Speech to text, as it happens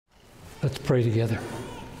Let's pray together.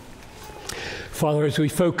 Father, as we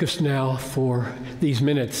focus now for these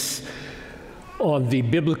minutes on the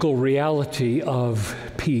biblical reality of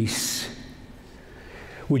peace,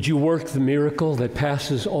 would you work the miracle that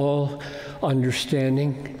passes all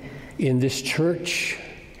understanding in this church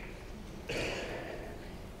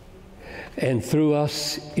and through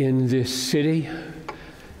us in this city,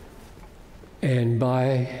 and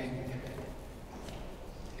by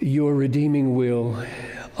your redeeming will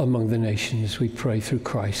among the nations, we pray through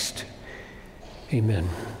Christ. Amen.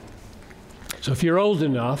 So if you're old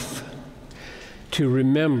enough to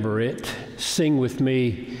remember it, sing with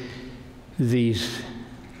me these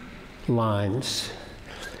lines.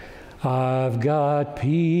 I've got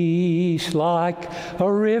peace like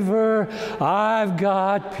a river. I've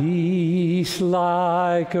got peace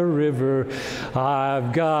like a river.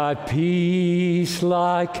 I've got peace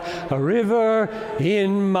like a river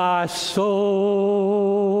in my soul.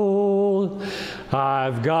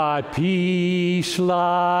 I've got peace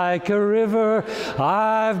like a river.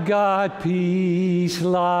 I've got peace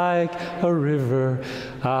like a river.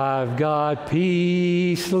 I've got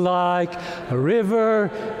peace like a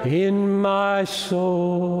river in my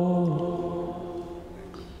soul.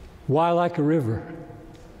 Why like a river?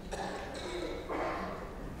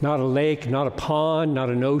 Not a lake, not a pond, not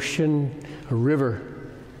an ocean, a river.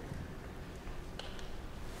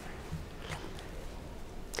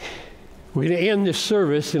 We're going to end this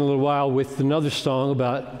service in a little while with another song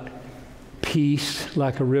about peace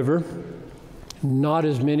like a river. Not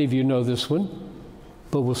as many of you know this one,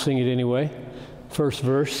 but we'll sing it anyway. First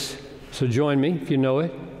verse, so join me if you know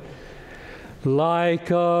it.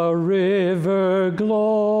 Like a river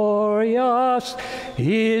glorious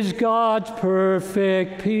is God's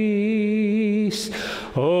perfect peace,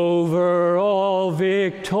 over all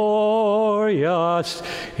victorious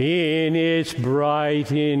in its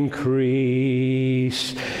bright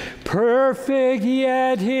increase. Perfect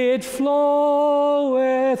yet it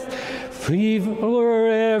floweth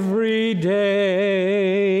fever every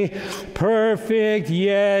day. Perfect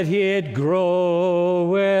yet it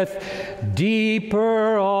groweth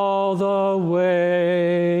deeper all the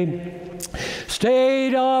way.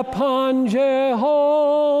 Stayed upon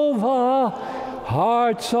Jehovah,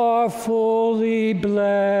 hearts are fully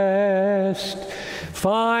blessed,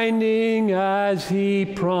 finding as He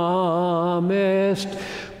promised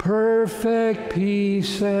perfect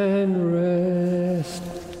peace and rest.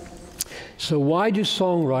 So why do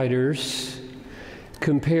songwriters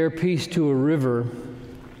compare peace to a river?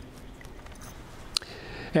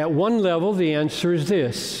 At one level, the answer is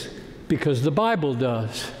this: because the Bible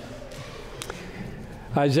does.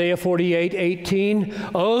 Isaiah 48:18,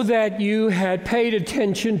 "Oh, that you had paid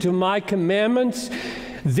attention to my commandments,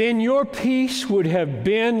 then your peace would have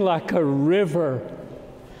been like a river,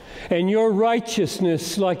 and your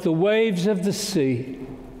righteousness like the waves of the sea."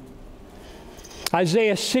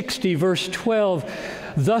 Isaiah 60, verse 12,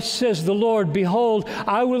 "Thus says the Lord, behold,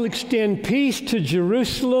 I will extend peace to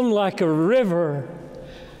Jerusalem like a river,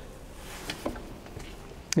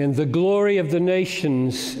 and the glory of the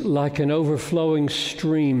nations like an overflowing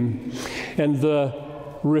stream." And the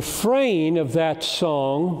refrain of that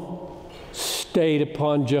song, "Stayed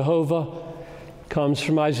upon Jehovah," comes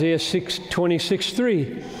from Isaiah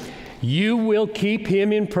 26:3. "You will keep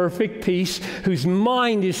him in perfect peace, whose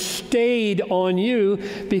mind is stayed on you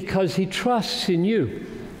because he trusts in you."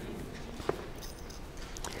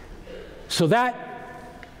 So that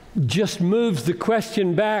just moves the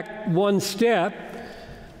question back one step.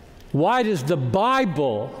 Why does the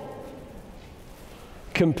Bible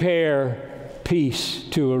compare peace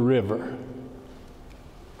to a river?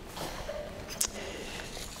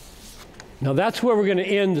 Now that's where we're going to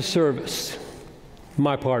end the service,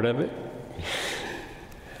 my part of it.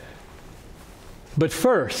 But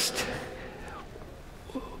first,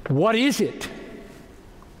 what is it?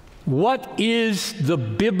 What is the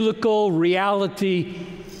biblical reality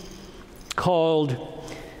called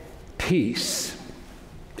peace?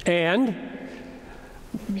 And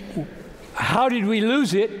how did we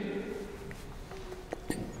lose it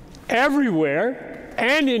everywhere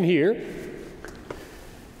and in here?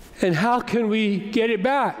 And how can we get it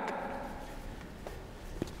back?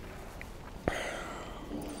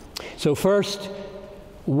 So first,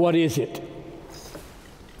 what is it?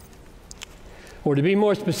 Or to be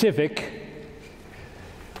more specific,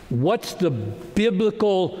 what's the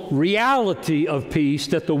biblical reality of peace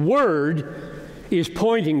that the Word is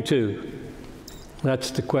pointing to?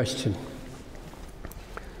 That's the question.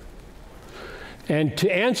 And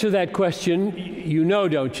to answer that question, you know,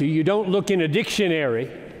 don't you? You don't look in a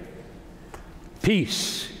dictionary.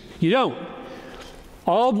 Peace. You don't.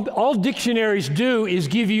 All dictionaries do is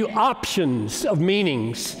give you options of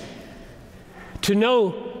meanings. To know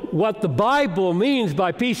what the Bible means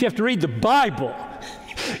by peace, you have to read the Bible.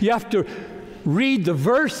 You have to read the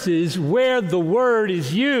verses where the word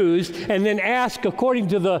is used and then ask, according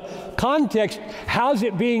to the context, how's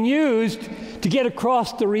it being used to get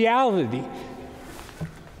across the reality?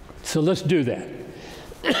 So let's do that.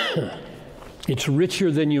 It's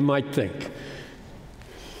richer than you might think.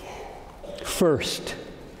 First,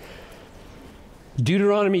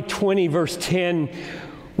 Deuteronomy 20, verse 10,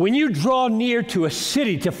 when you draw near to a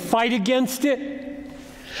city to fight against it,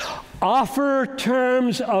 offer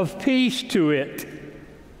terms of peace to it.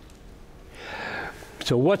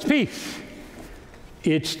 So what's peace?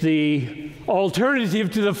 It's the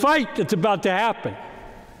alternative to the fight that's about to happen.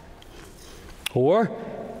 Or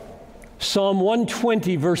Psalm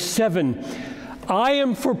 120, verse 7, I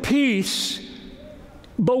am for peace,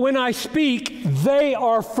 but when I speak, they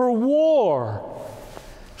are for war.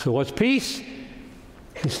 So what's peace?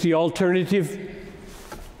 It's the alternative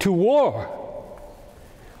to war.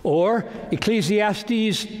 Or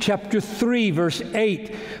Ecclesiastes chapter 3, verse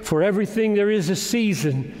 8, for everything there is a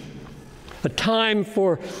season, a time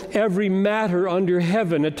for every matter under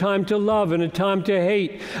heaven, a time to love and a time to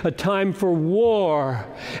hate, a time for war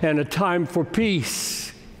and a time for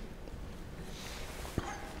peace.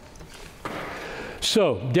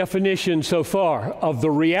 So, definition so far of the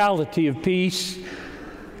reality of peace: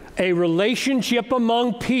 a relationship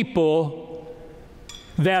among people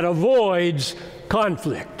that avoids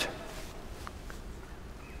conflict.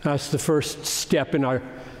 That's the first step in our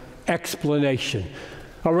explanation.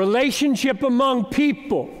 A relationship among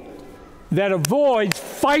people that avoids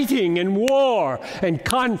fighting and war and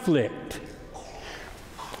conflict.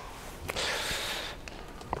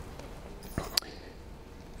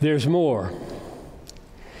 There's more.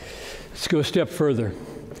 Let's go a step further.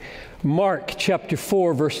 Mark chapter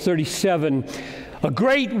 4, verse 37. A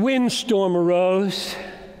great windstorm arose,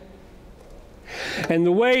 and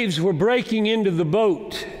the waves were breaking into the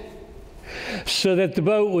boat, so that the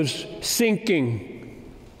boat was sinking.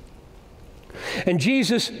 And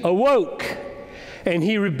Jesus awoke, and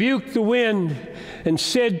he rebuked the wind and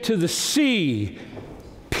said to the sea,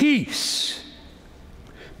 Peace,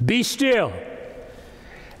 be still.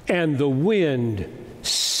 And the wind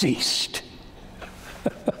ceased.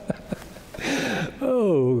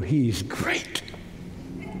 Oh, he's great.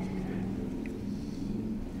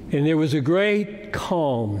 And there was a great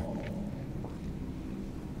calm.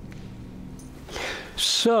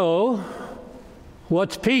 So,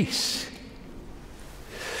 what's peace?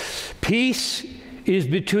 Peace is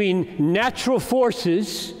between natural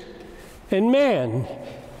forces and man,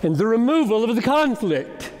 and the removal of the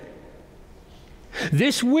conflict.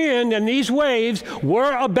 This wind and these waves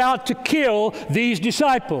were about to kill these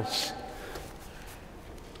disciples.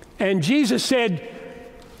 And Jesus said,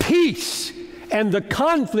 peace, and the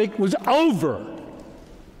conflict was over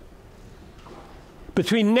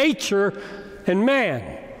between nature and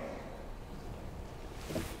man.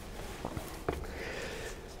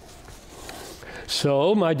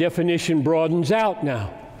 So my definition broadens out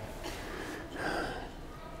now.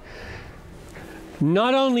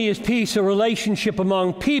 Not only is peace a relationship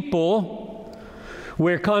among people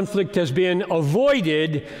where conflict has been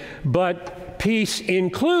avoided, but peace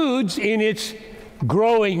includes in its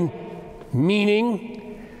growing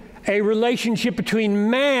meaning a relationship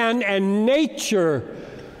between man and nature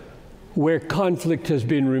where conflict has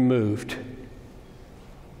been removed.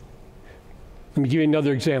 Let me give you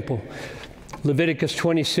another example. Leviticus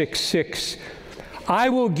 26:6. I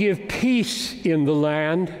will give peace in the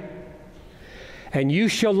land, and you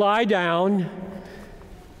shall lie down.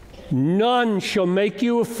 None shall make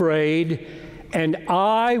you afraid, and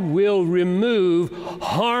I will remove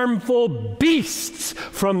harmful beasts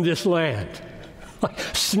from this land.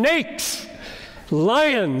 Snakes,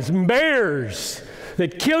 lions, bears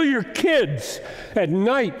that kill your kids at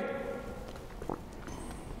night.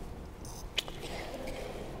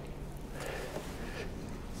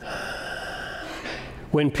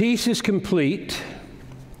 When peace is complete,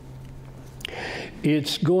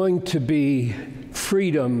 it's going to be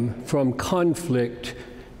freedom from conflict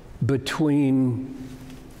between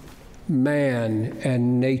man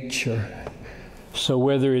and nature. So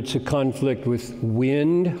whether it's a conflict with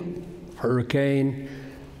wind, hurricane,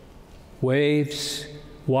 waves,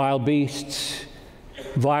 wild beasts,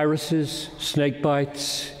 viruses, snake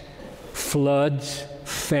bites, floods,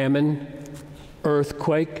 famine,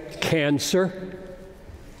 earthquake, cancer,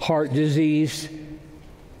 heart disease,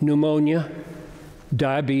 pneumonia,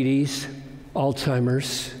 diabetes,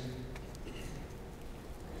 Alzheimer's.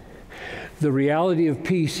 The reality of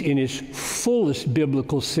peace in its fullest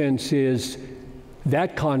biblical sense is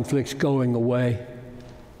that conflict's going away.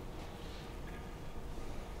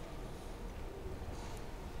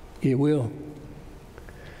 It will.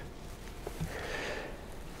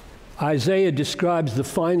 Isaiah describes the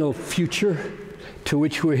final future to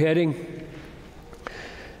which we're heading.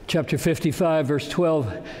 Chapter 55, verse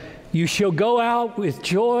 12. You shall go out with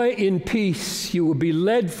joy in peace. You will be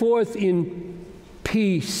led forth in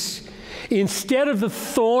peace. Instead of the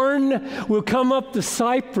thorn will come up the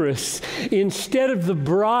cypress. Instead of the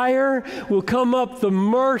briar will come up the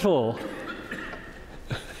myrtle.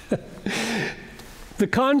 The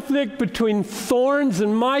conflict between thorns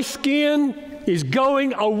and my skin is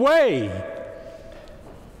going away.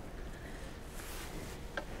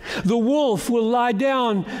 The wolf will lie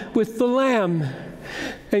down with the lamb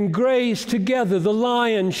and graze together. The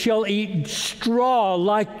lion shall eat straw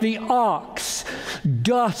like the ox.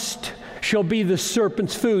 Dust shall be the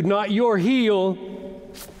serpent's food, not your heel.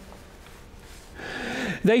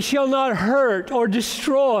 They shall not hurt or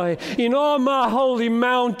destroy in all my holy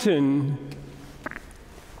mountain.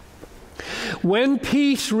 When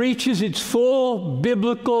peace reaches its full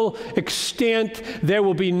biblical extent, there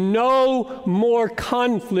will be no more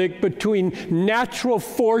conflict between natural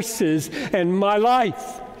forces and my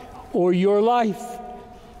life or your life.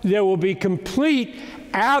 There will be complete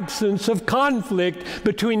absence of conflict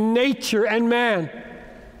between nature and man.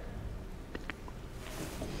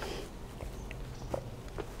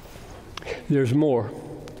 There's more.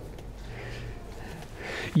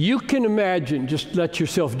 You can imagine, just let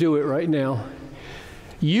yourself do it right now.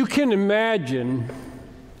 You can imagine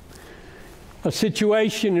a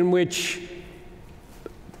situation in which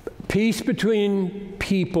peace between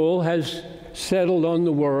people has settled on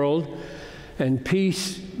the world, and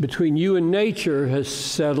peace between you and nature has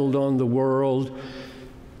settled on the world,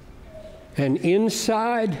 and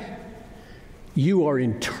inside you are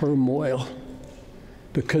in turmoil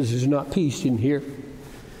because there's not peace in here.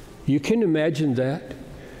 You can imagine that.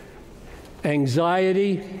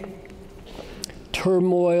 Anxiety,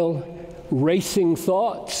 turmoil, racing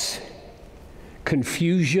thoughts,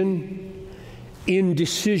 confusion,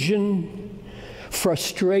 indecision,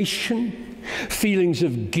 frustration, feelings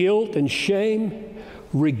of guilt and shame,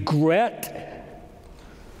 regret.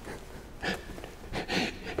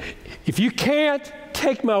 If you can't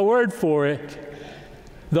take my word for it,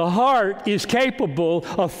 the heart is capable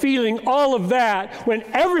of feeling all of that when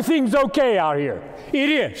everything's okay out here. It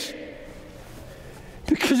is.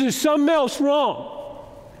 Because there's something else wrong.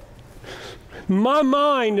 My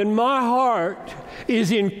mind and my heart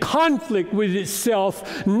is in conflict with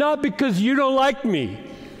itself, not because you don't like me,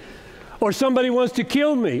 or somebody wants to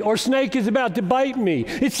kill me, or snake is about to bite me.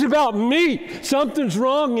 It's about me. Something's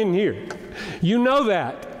wrong in here. You know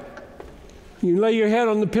that. You lay your head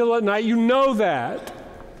on the pillow at night, you know that.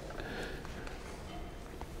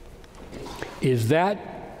 Is that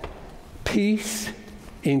peace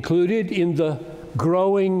included in the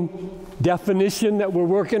growing definition that we're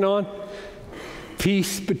working on?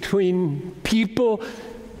 Peace between people,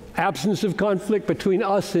 absence of conflict between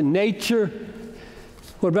us and nature.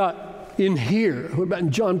 What about in here? What about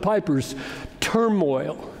in John Piper's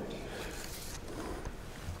turmoil?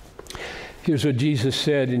 Here's what Jesus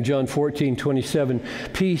said in John 14:27.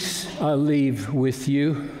 Peace I leave with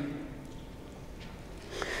you.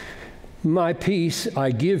 My peace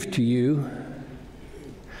I give to you.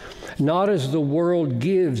 Not as the world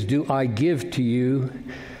gives do I give to you.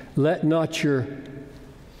 Let not your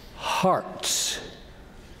hearts,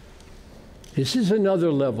 this is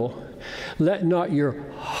another level, let not your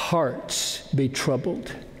hearts be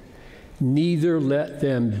troubled, neither let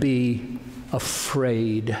them be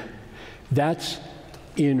afraid. That's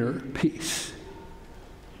inner peace.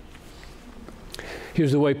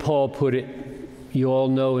 Here's the way Paul put it. You all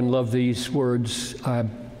know and love these words, I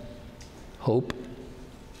hope.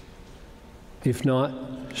 If not,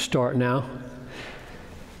 start now.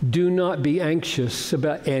 Do not be anxious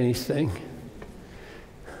about anything.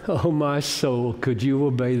 Oh, my soul, could you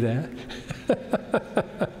obey that?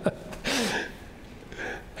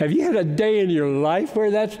 Have you had a day in your life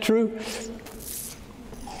where that's true?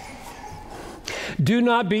 Do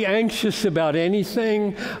not be anxious about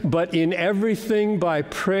anything, but in everything by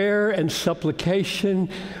prayer and supplication,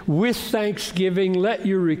 with thanksgiving, let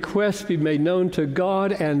your requests be made known to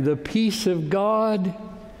God, and the peace of God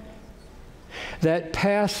that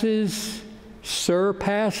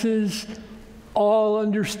surpasses all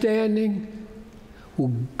understanding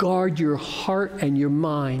will guard your heart and your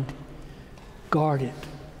mind. Guard it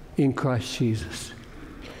in Christ Jesus.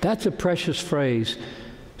 That's a precious phrase.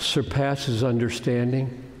 Surpasses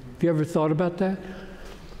understanding. Have you ever thought about that?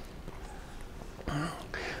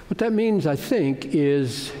 What that means, I think,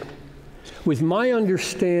 is with my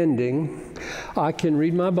understanding, I can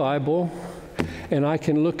read my Bible and I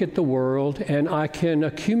can look at the world and I can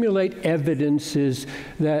accumulate evidences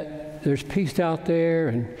that there's peace out there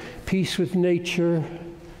and peace with nature.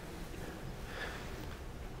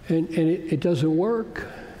 And it doesn't work.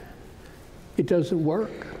 It doesn't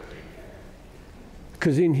work.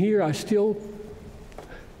 Because in here I still,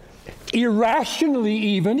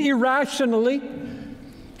 irrationally,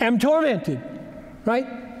 am tormented, right?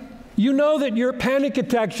 You know that your panic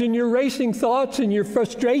attacks and your racing thoughts and your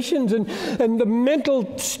frustrations and the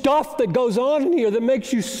mental stuff that goes on in here that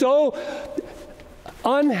makes you so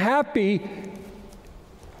unhappy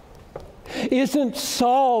isn't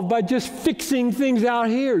solved by just fixing things out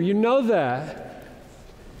here. You know that.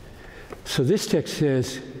 So this text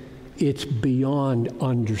says it's beyond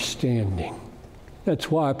understanding.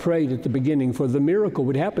 That's why I prayed at the beginning for the miracle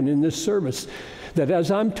would happen in this service, that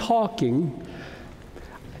as I'm talking,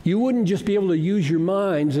 you wouldn't just be able to use your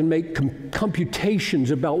minds and make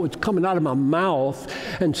computations about what's coming out of my mouth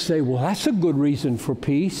and say, well, that's a good reason for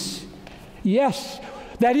peace. Yes,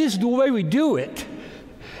 that is the way we do it.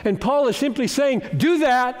 And Paul is simply saying, do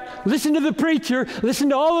that, listen to the preacher, listen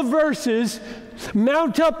to all the verses,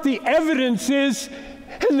 mount up the evidences,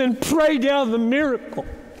 and then pray down the miracle.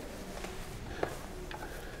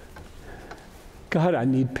 God, I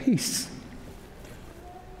need peace.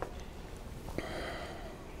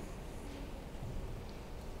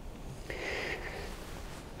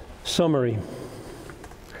 Summary.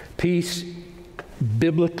 Peace,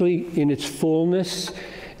 biblically in its fullness,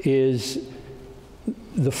 is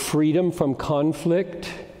the freedom from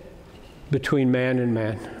conflict between man and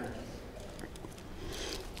man.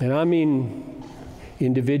 And I mean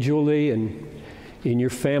individually and in your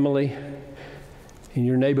family, in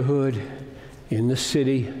your neighborhood, in the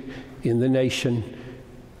city, in the nation,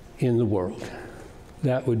 in the world.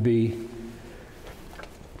 That would be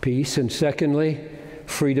peace. And secondly,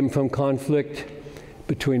 freedom from conflict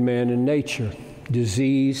between man and nature,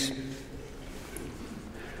 disease,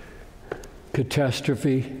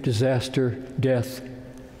 catastrophe, disaster, death.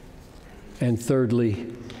 And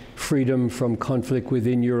thirdly, freedom from conflict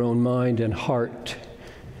within your own mind and heart,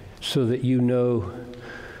 so that you know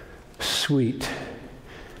sweet,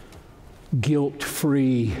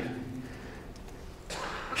 guilt-free,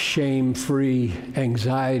 shame-free,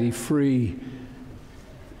 anxiety-free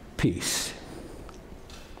peace.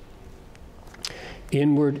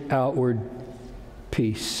 Inward, outward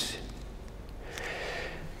peace.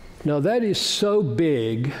 Now that is so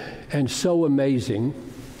big and so amazing.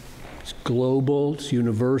 It's global, it's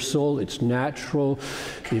universal, it's natural,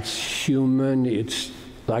 it's human, it's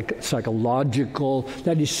like psychological.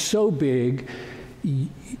 That is so big.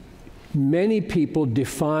 Many people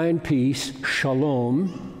define peace,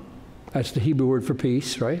 shalom, that's the Hebrew word for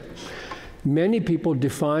peace, right? Many people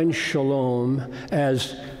define shalom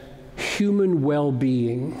as human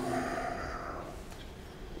well-being,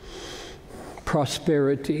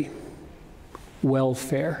 prosperity,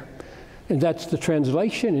 welfare. And that's the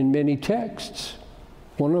translation in many texts.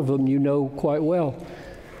 One of them you know quite well.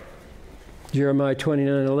 Jeremiah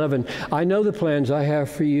 29:11. I know the plans I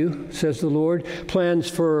have for you, says the Lord. Plans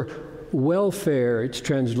for welfare, it's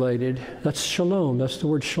translated. That's shalom. That's the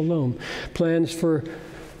word shalom. Plans for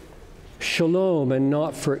shalom and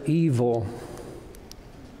not for evil.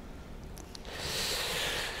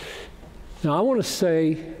 Now, I want to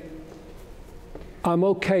say I'm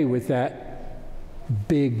okay with that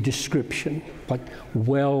big description, like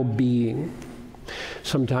well-being.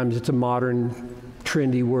 Sometimes it's a modern,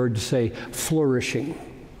 trendy word to say flourishing,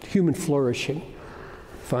 human flourishing.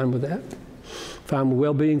 Fine with that. Fine with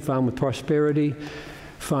well-being, fine with prosperity,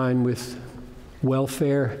 fine with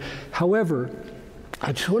welfare. However,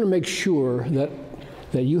 I just want to make sure that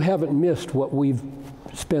you haven't missed what we've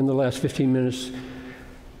spent the last 15 minutes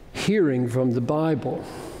hearing from the Bible.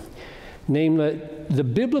 Namely, the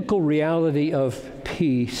biblical reality of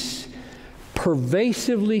peace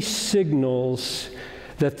pervasively signals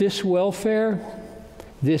that this welfare,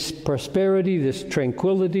 this prosperity, this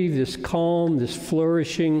tranquility, this calm, this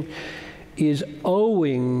flourishing is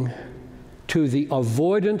owing to the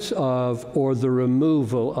avoidance of or the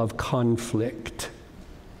removal of conflict.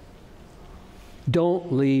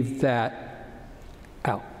 Don't leave that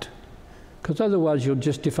out, because otherwise you'll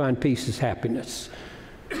just define peace as happiness.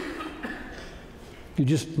 You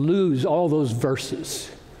just lose all those verses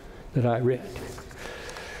that I read.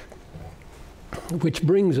 Which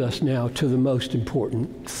brings us now to the most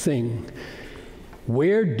important thing.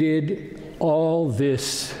 Where did all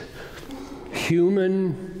this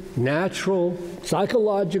human natural,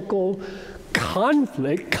 psychological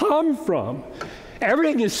conflict come from?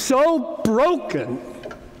 Everything is so broken.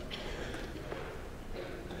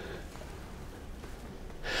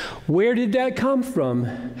 Where did that come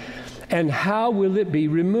from? And how will it be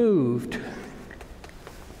removed?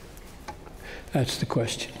 That's the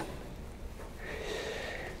question.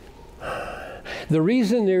 The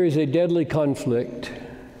reason there is a deadly conflict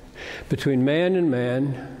between man and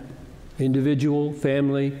man, individual,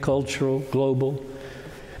 family, cultural, global,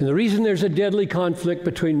 and the reason there's a deadly conflict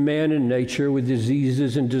between man and nature with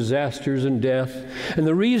diseases and disasters and death, and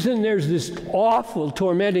the reason there's this awful,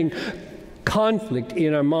 tormenting conflict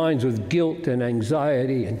in our minds with guilt and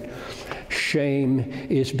anxiety and shame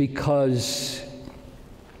is because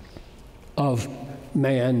of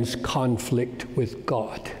man's conflict with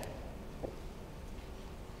God.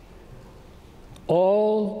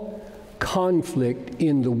 All conflict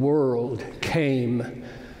in the world came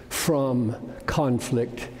from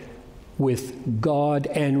conflict with God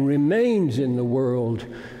and remains in the world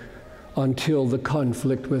until the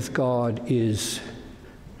conflict with God is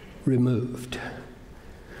removed.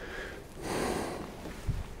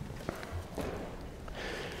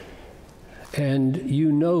 And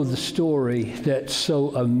you know the story that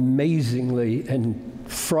so amazingly and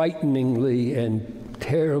frighteningly and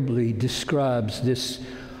terribly describes this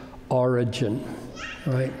origin,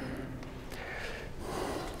 right?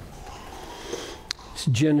 It's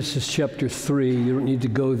Genesis chapter 3. You don't need to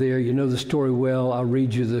go there. You know the story well. I'll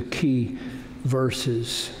read you the key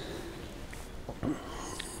verses.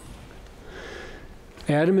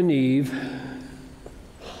 Adam and Eve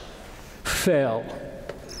fell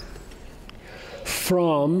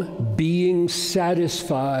from being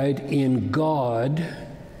satisfied in God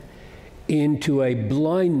into a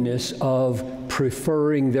blindness of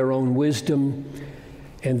preferring their own wisdom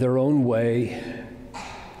and their own way,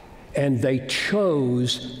 and they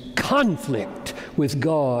chose conflict with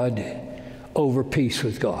God over peace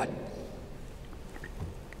with God.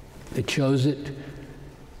 They chose it,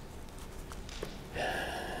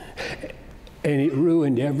 and it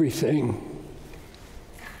ruined everything.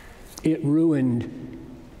 It ruined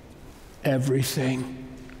everything.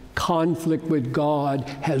 Conflict with God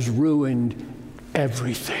has ruined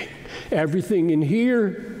everything. Everything in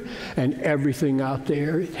here and everything out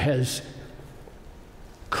there. It has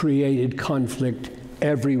created conflict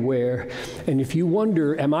everywhere. And if you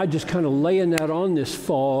wonder, am I just kind of laying that on this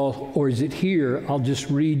fall, or is it here? I'll just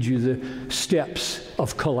read you the steps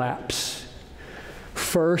of collapse.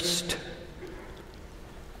 First,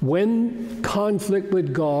 when conflict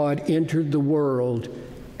with God entered the world,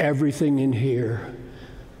 everything in here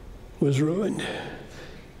was ruined.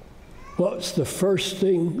 What's the first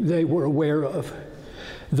thing they were aware of?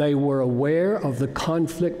 They were aware of the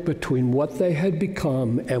conflict between what they had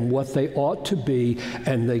become and what they ought to be,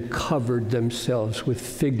 and they covered themselves with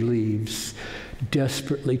fig leaves,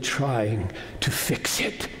 desperately trying to fix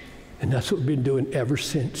it. And that's what we've been doing ever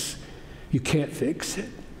since. You can't fix it.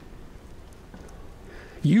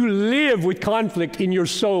 You live with conflict in your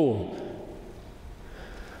soul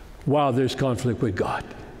while there's conflict with God.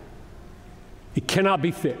 It cannot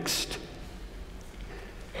be fixed.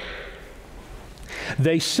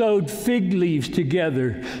 They sewed fig leaves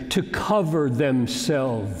together to cover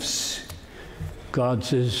themselves. God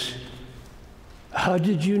says, how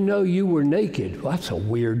did you know you were naked? Well, that's a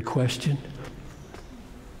weird question.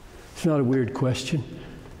 It's not a weird question.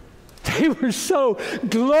 They were so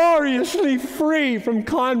gloriously free from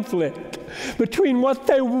conflict between what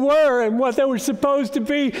they were and what they were supposed to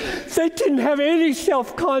be. They didn't have any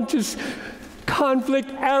self-conscious conflict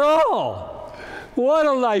at all. What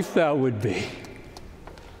a life that would be.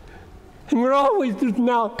 And we're always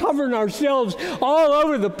now covering ourselves all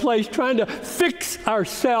over the place, trying to fix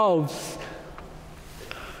ourselves.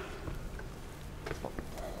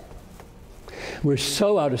 We're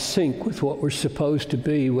so out of sync with what we're supposed to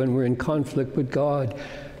be when we're in conflict with God.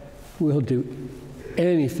 We'll do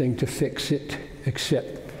anything to fix it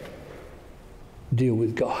except deal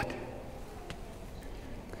with God.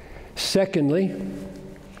 Secondly,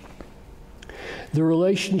 the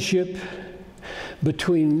relationship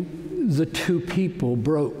between the two people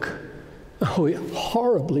broke. Oh, it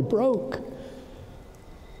horribly broke.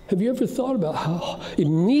 Have you ever thought about how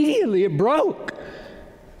immediately it broke?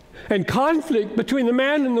 And conflict between the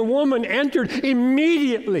man and the woman entered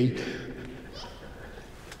immediately.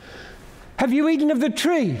 Have you eaten of the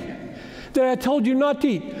tree that I told you not to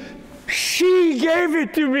eat? She gave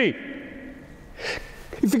it to me.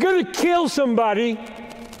 If you're going to kill somebody,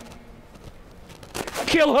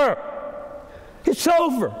 kill her. It's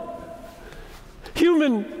over.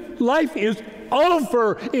 Human life is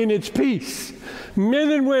over in its peace.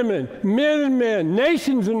 Men and women, men and men,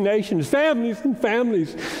 nations and nations, families and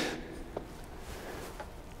families.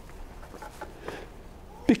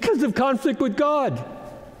 Because of conflict with God.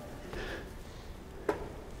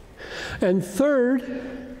 And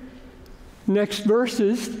third, next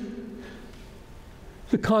verses,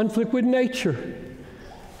 the conflict with nature.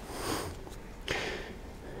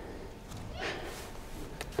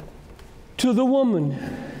 To the woman,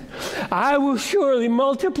 I will surely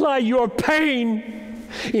multiply your pain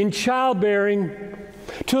in childbearing.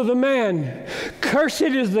 To the man, cursed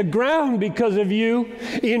is the ground because of you.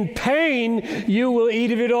 In pain, you will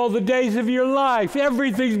eat of it all the days of your life.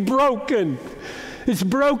 Everything's broken. It's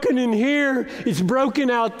broken in here. It's broken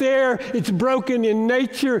out there. It's broken in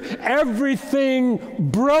nature. Everything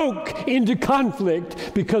broke into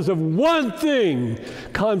conflict because of one thing,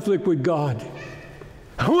 conflict with God.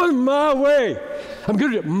 I want my way. I'm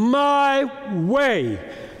going to do it my way.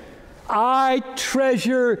 I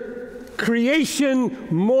treasure creation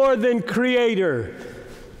more than creator.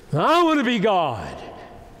 I want to be God.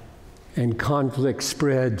 And conflict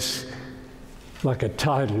spreads like a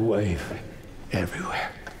tidal wave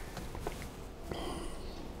everywhere.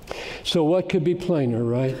 So what could be plainer,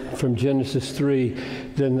 right, from Genesis 3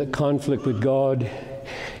 than that conflict with God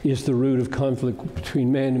is the root of conflict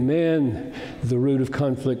between man and man, the root of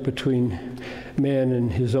conflict between man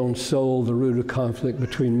and his own soul, the root of conflict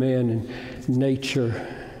between man and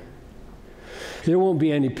nature. There won't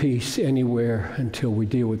be any peace anywhere until we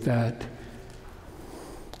deal with that.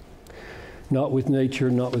 Not with nature,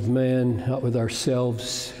 not with man, not with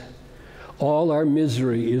ourselves. All our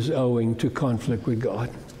misery is owing to conflict with God.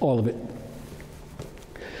 All of it.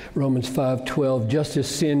 Romans 5:12, just as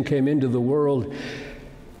sin came into the world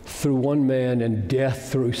through one man and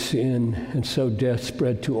death through sin, and so death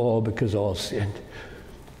spread to all because all sinned.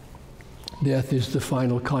 Death is the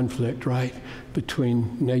final conflict, right,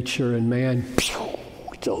 between nature and man.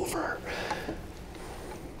 It's over.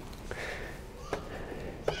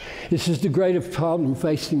 This is the greatest problem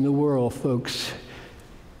facing the world, folks.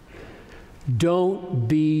 Don't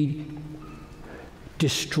be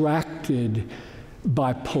distracted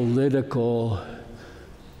by political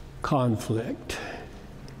conflict.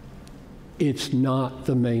 It's not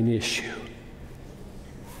the main issue.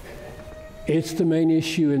 It's the main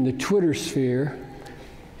issue in the Twitter sphere.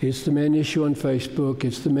 It's the main issue on Facebook.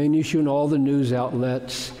 It's the main issue in all the news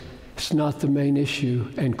outlets. It's not the main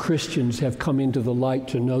issue. And Christians have come into the light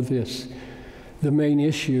to know this. The main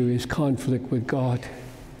issue is conflict with God.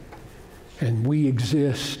 And we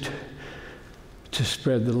exist to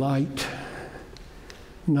spread the light,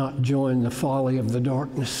 not join the folly of the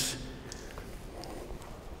darkness.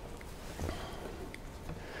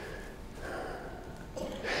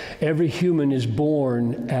 Every human is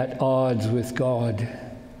born at odds with God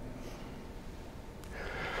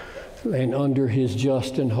and under his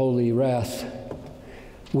just and holy wrath.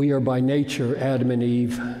 We are by nature Adam and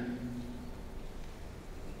Eve.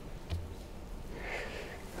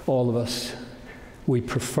 All of us. We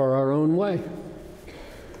prefer our own way,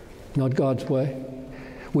 not God's way.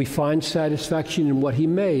 We find satisfaction in what he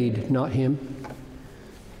made, not him.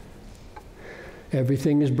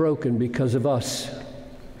 Everything is broken because of us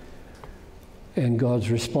and God's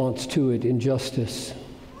response to it in justice.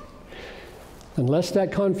 Unless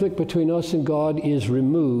that conflict between us and God is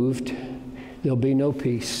removed, there'll be no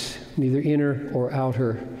peace, neither inner or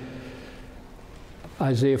outer.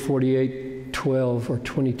 Isaiah 48:12 or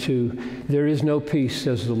 22, there is no peace,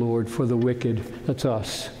 says the Lord, for the wicked, that's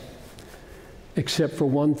us, except for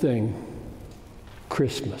one thing,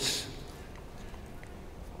 Christmas,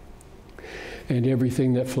 and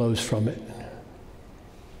everything that flows from it.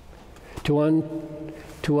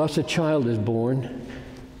 To us a child is born,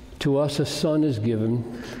 to us a son is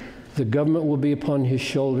given. The government will be upon his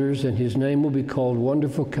shoulders, and his name will be called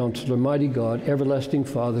Wonderful Counselor, Mighty God, Everlasting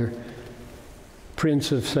Father,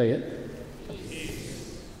 Prince of, say it.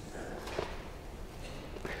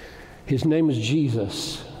 His name is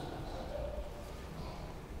Jesus.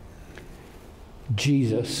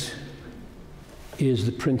 Jesus is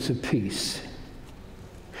the Prince of Peace.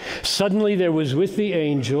 Suddenly there was with the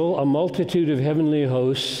angel a multitude of heavenly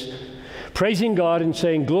hosts, praising God and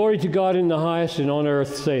saying, Glory to God in the highest, and on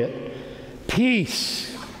earth, say it,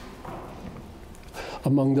 peace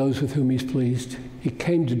among those with whom he's pleased. He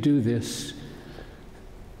came to do this.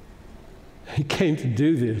 He came to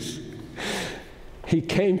do this. He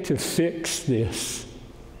came to fix this.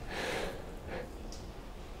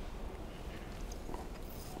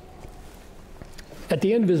 At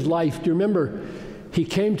the end of his life, do you remember, he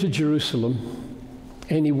came to Jerusalem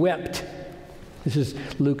and he wept This is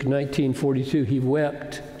Luke 19:42. He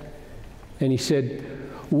wept and he said,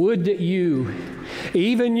 would that you,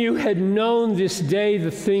 even you, had known this day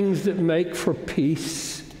the things that make for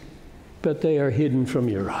peace, but they are hidden from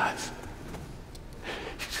your eyes.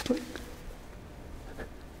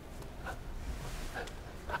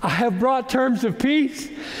 I have brought terms of peace.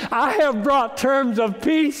 I have brought terms of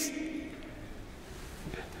peace.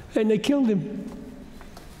 And they killed him.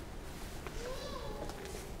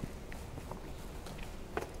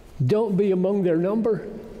 Don't be among their number.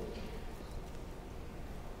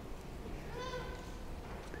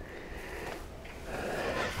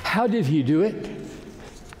 How did he do it?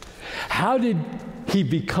 How did he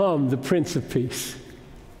become the Prince of Peace?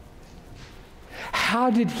 How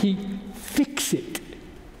did he fix it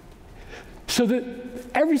so that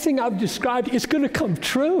everything I've described is going to come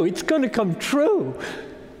true? It's going to come true.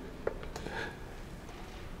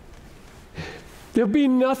 There'll be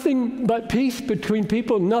nothing but peace between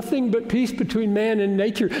people, nothing but peace between man and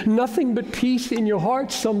nature, nothing but peace in your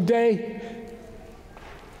heart someday.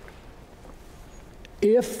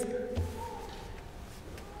 If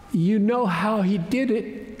you know how he did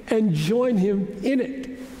it and join him in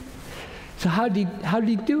it. So how did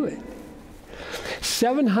he do it?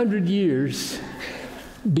 700 years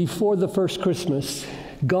before the first Christmas,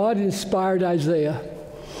 God inspired Isaiah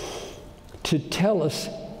to tell us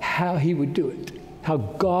how he would do it, how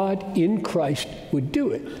God in Christ would do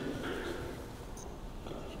it.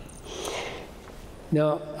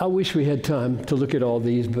 Now, I wish we had time to look at all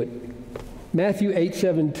these, but Matthew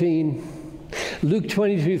 8:17, Luke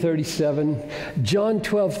 22:37, John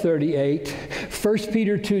 12:38, 1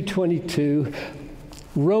 Peter 2:22,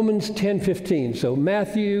 Romans 10:15. So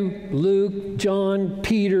Matthew, Luke, John,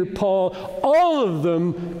 Peter, Paul, all of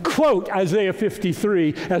them quote Isaiah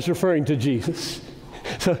 53 as referring to Jesus.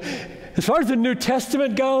 So as far as the New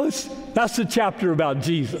Testament goes, that's the chapter about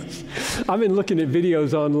Jesus. I've been looking at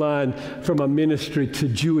videos online from a ministry to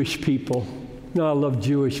Jewish people. Now, I love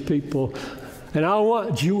Jewish people. And I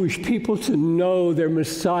want Jewish people to know their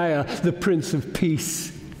Messiah, the Prince of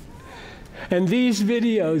Peace. And these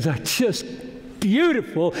videos are just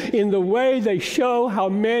beautiful in the way they show how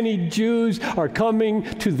many Jews are coming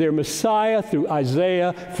to their Messiah through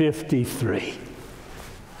Isaiah 53.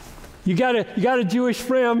 You got a Jewish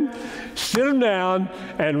friend, sit them down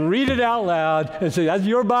and read it out loud and say, that's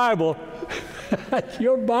your Bible. That's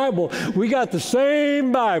your Bible. We got the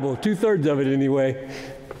same Bible, 2/3 of it anyway.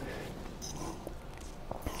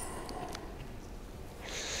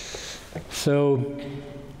 So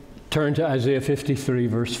turn to Isaiah 53,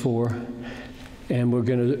 verse 4, and we're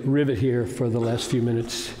going to rivet here for the last few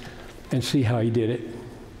minutes and see how he did it.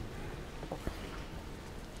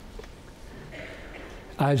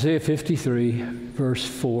 Isaiah 53, verse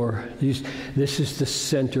 4. This is the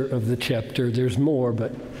center of the chapter. There's more,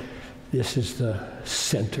 but this is the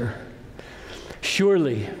center.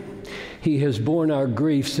 Surely he has borne our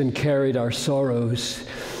griefs and carried our sorrows.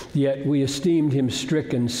 Yet we esteemed him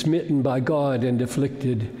stricken, smitten by God, and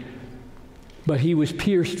afflicted. But he was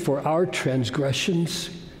pierced for our transgressions.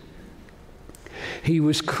 He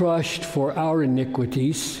was crushed for our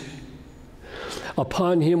iniquities.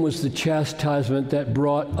 Upon him was the chastisement that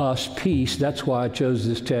brought us peace. That's why I chose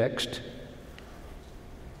this text.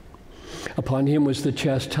 Upon him was the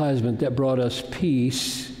chastisement that brought us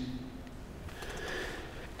peace.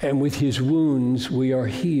 And with his wounds we are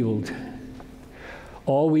healed.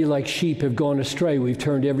 All we like sheep have gone astray. We've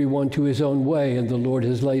turned everyone to his own way, and the Lord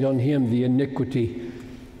has laid on him the iniquity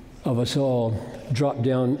of us all. Drop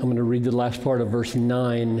down. I'm going to read the last part of verse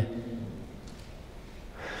 9.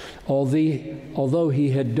 Although he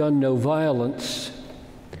had done no violence,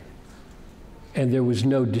 and there was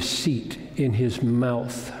no deceit in his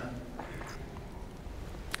mouth.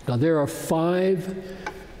 Now there are 5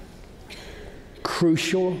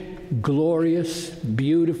 crucial, glorious,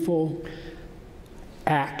 beautiful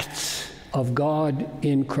acts of God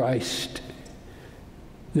in Christ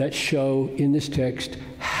that show in this text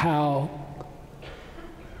how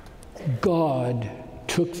God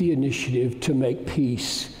took the initiative to make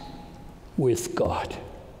peace with God.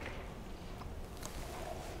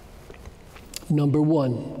 Number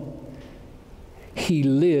 1, he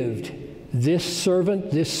lived. This servant,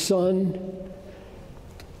 this son,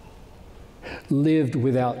 lived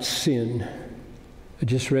without sin. I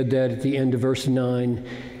just read that at the end of verse 9.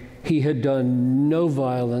 He had done no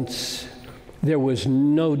violence. There was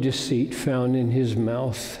no deceit found in his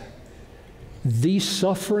mouth. These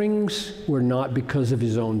sufferings were not because of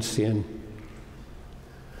his own sin.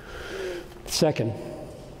 Second,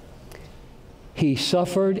 he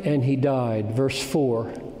suffered and he died. Verse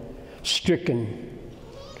 4, stricken,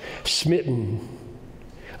 smitten,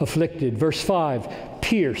 afflicted. Verse 5,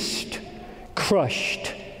 pierced,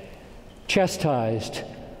 crushed, chastised,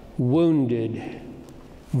 wounded.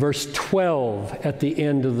 Verse 12, at the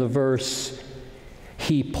end of the verse,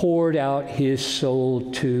 he poured out his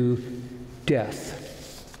soul to death.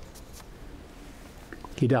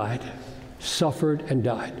 He died, suffered and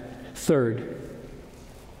died. Third,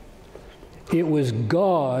 it was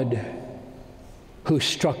God who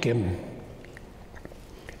struck him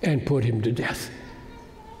and put him to death.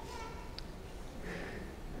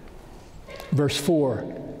 Verse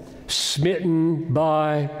 4, smitten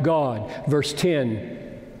by God. Verse 10,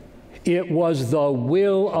 it was the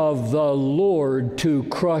will of the Lord to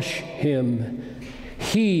crush him.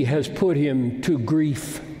 He has put him to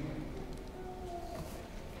grief.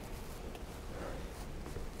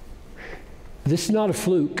 This is not a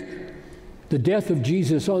fluke. The death of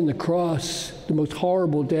Jesus on the cross, the most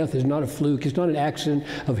horrible death, is not a fluke. It's not an accident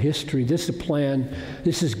of history. This is a plan.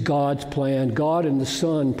 This is God's plan. God and the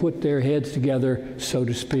Son put their heads together, so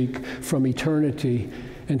to speak, from eternity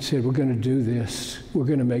and said, we're going to do this. We're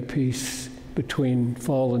going to make peace between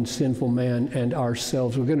fallen, sinful man and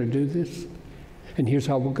ourselves. We're going to do this. And here's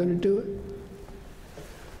how we're going to do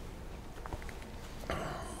it.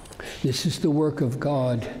 This is the work of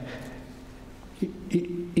God.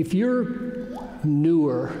 If you're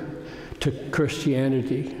newer to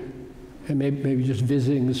Christianity, and maybe just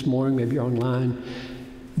visiting this morning, maybe you're online,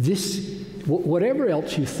 whatever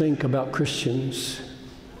else you think about Christians,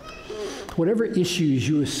 whatever issues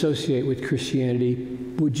you associate with Christianity,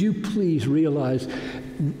 would you please realize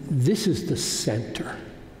this is the center.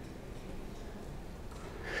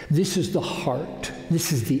 This is the heart.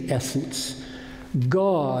 This is the essence.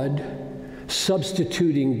 God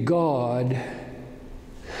substituting God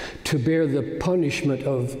to bear the punishment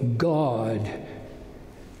of God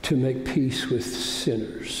to make peace with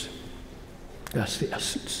sinners. That's the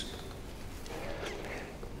essence.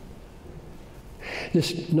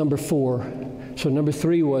 This number 4. So number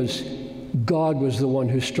 3 was God was the one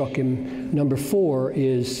who struck him. Number 4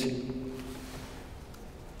 is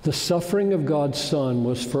the suffering of God's Son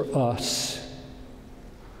was for us.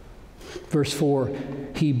 Verse 4,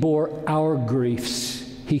 he bore our griefs.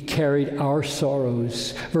 He carried our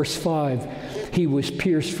sorrows. Verse 5, he was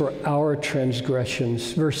pierced for our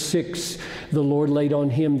transgressions. Verse 6, the Lord laid on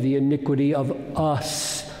him the iniquity of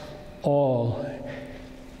us all.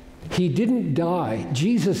 He didn't die.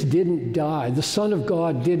 Jesus didn't die. The Son of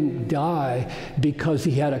God didn't die because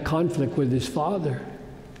he had a conflict with his Father.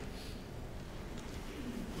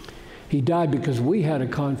 He died because we had a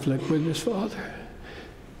conflict with his Father.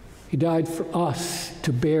 He died for us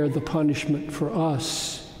to bear the punishment for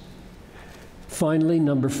us. Finally,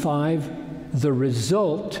 number 5, the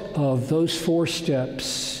result of those 4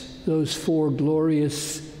 steps, those 4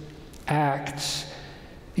 glorious acts,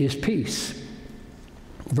 is peace.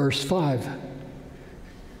 Verse 5,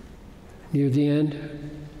 near the end,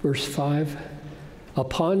 verse 5,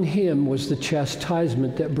 upon him was the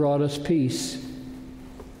chastisement that brought us peace.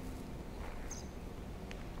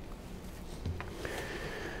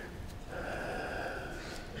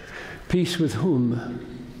 Peace with whom?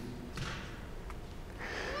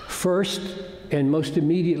 First, and most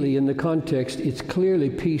immediately in the context, it's clearly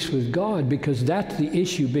peace with God, because that's the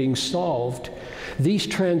issue being solved. These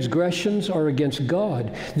transgressions are against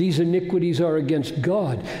God. These iniquities are against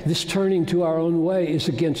God. This turning to our own way is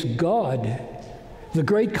against God. The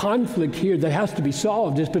great conflict here that has to be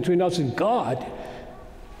solved is between us and God.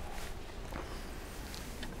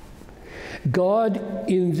 God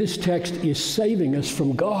in this text is saving us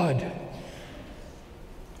from God.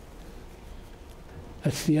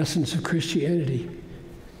 That's the essence of Christianity.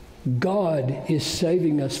 God is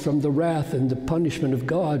saving us from the wrath and the punishment of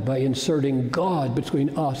God by inserting God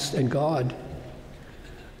between us and God.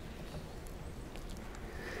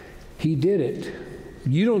 He did it.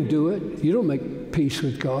 You don't do it. You don't make peace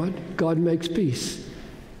with God. God makes peace.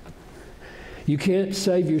 You can't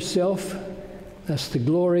save yourself. That's the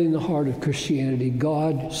glory in the heart of Christianity.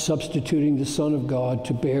 God substituting the Son of God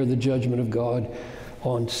to bear the judgment of God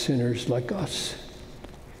on sinners like us.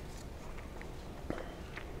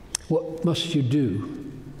 What must you do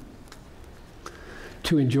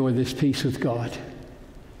to enjoy this peace with God?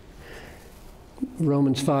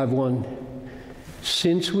 Romans 5:1,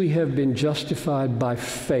 since we have been justified by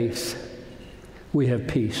faith, we have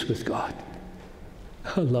peace with God.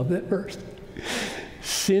 I love that verse.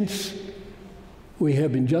 Since we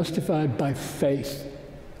have been justified by faith,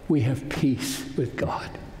 we have peace with God.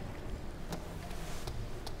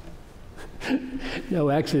 No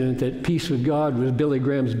accident that Peace with God was Billy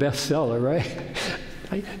Graham's bestseller,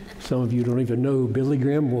 right? Some of you don't even know who Billy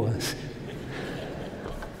Graham was.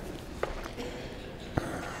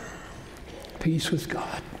 peace with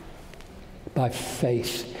God by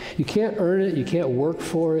faith. You can't earn it. You can't work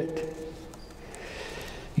for it.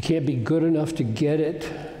 You can't be good enough to get it.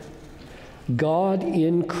 God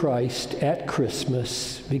in Christ at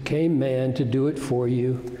Christmas became man to do it for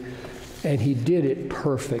you, and he did it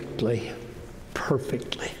perfectly.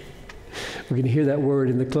 Perfectly. We're going to hear that word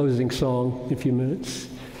in the closing song in a few minutes.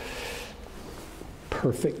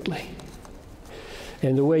 Perfectly.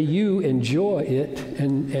 And the way you enjoy it,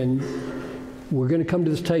 and we're going to come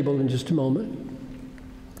to this table in just a moment.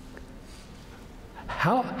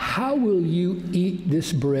 How will you eat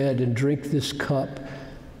this bread and drink this cup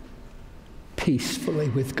peacefully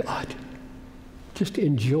with God? Just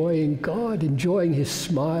enjoying God, enjoying his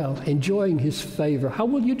smile, enjoying his favor. How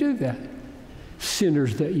will you do that?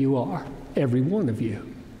 Sinners that you are, every one of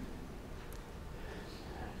you.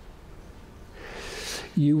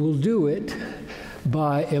 You will do it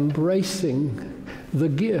by embracing the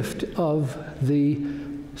gift of the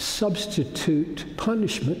substitute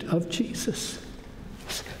punishment of Jesus.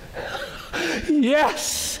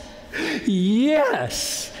 Yes,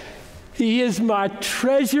 yes, he is my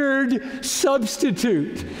treasured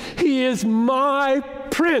substitute. He is my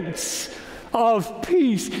Prince of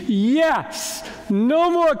Peace. Yes,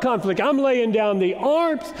 no more conflict. I'm laying down the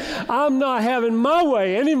arms. I'm not having my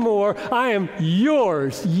way anymore. I am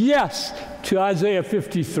yours. Yes, to Isaiah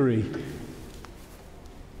 53.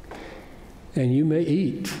 And you may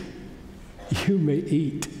eat. You may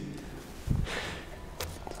eat.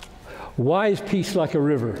 Why is peace like a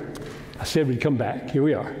river? I said we'd come back. Here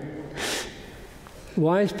we are.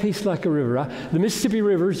 Why is peace like a river? The Mississippi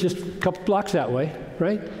River is just a couple blocks that way,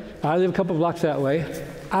 right? I live a couple blocks that way.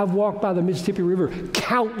 I've walked by the Mississippi River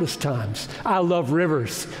countless times. I love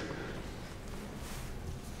rivers.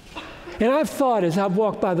 And I've thought as I've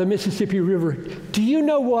walked by the Mississippi River, do you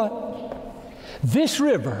know what? This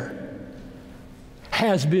river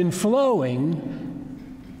has been flowing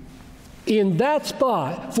in that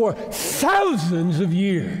spot for thousands of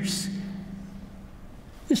years.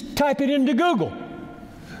 Just type it into Google.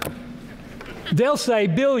 They'll say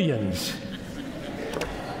billions.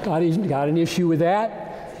 Got an issue with that?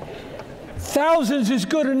 Thousands is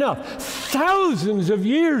good enough. Thousands of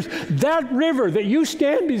years, that river that you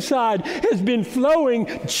stand beside has been flowing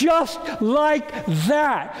just like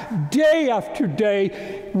that, day after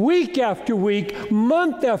day, week after week,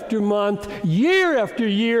 month after month, year after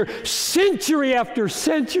year, century after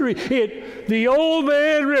century. The old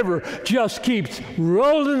man river just keeps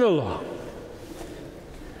rolling along.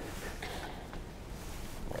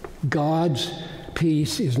 God's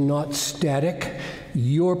peace is not static.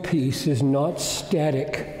 Your peace is not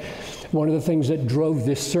static. One of the things that drove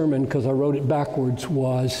this sermon, because I wrote it backwards,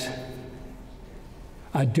 was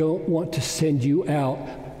I don't want to send you out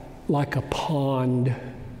like a pond,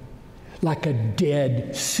 like a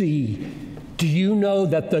dead sea. Do you know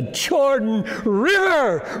that the Jordan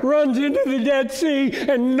River runs into the Dead Sea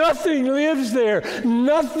and nothing lives there?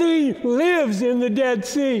 Nothing lives in the Dead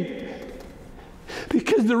Sea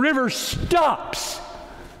because the river stops.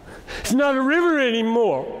 It's not a river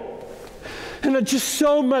anymore. And I just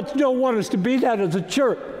so much don't want us to be that as a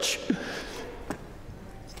church.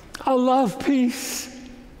 I love peace.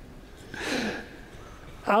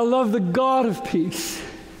 I love the God of peace.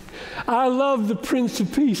 I love the Prince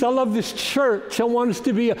of Peace. I love this church. I want us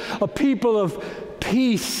to be a people of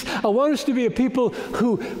peace. I want us to be a people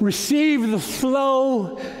who receive the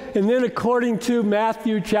flow. And then according to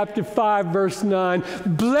Matthew chapter 5, verse 9,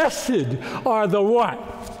 blessed are the what?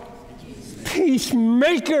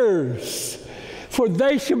 Peacemakers, for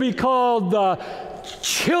they shall be called the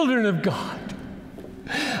children of God.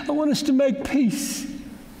 I want us to make peace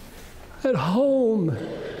at home,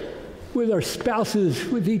 with our spouses,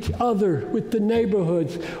 with each other, with the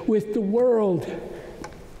neighborhoods, with the world.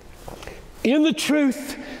 In the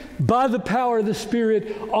truth, by the power of the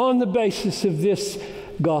Spirit, on the basis of this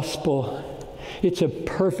gospel. It's a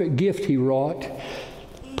perfect gift he wrought.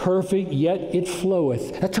 Perfect, yet it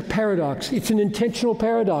floweth. That's a paradox. It's an intentional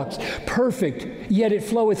paradox. Perfect, yet it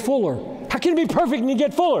floweth fuller. How can it be perfect and you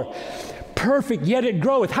get fuller? Perfect, yet it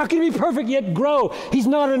groweth. How can he be perfect yet grow? He's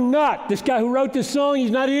not a nut. This guy who wrote this song, he's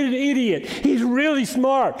not an idiot. He's really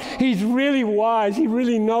smart. He's really wise. He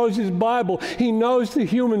really knows his Bible. He knows the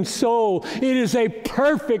human soul. It is a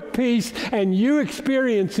perfect peace, and you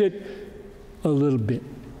experience it a little bit.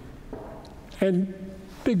 And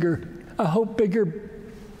bigger. I hope bigger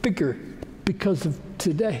because of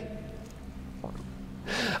today.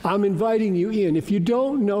 I'm inviting you in. If you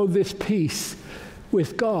don't know this peace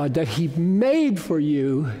with God that he made for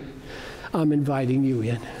you, I'm inviting you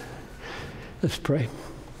in. Let's pray.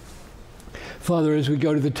 Father, as we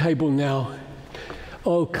go to the table now,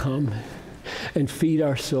 Oh, come and feed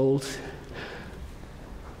our souls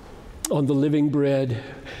on the living bread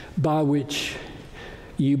by which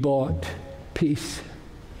you bought peace.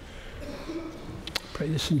 Pray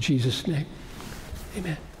this in Jesus' name.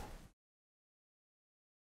 Amen.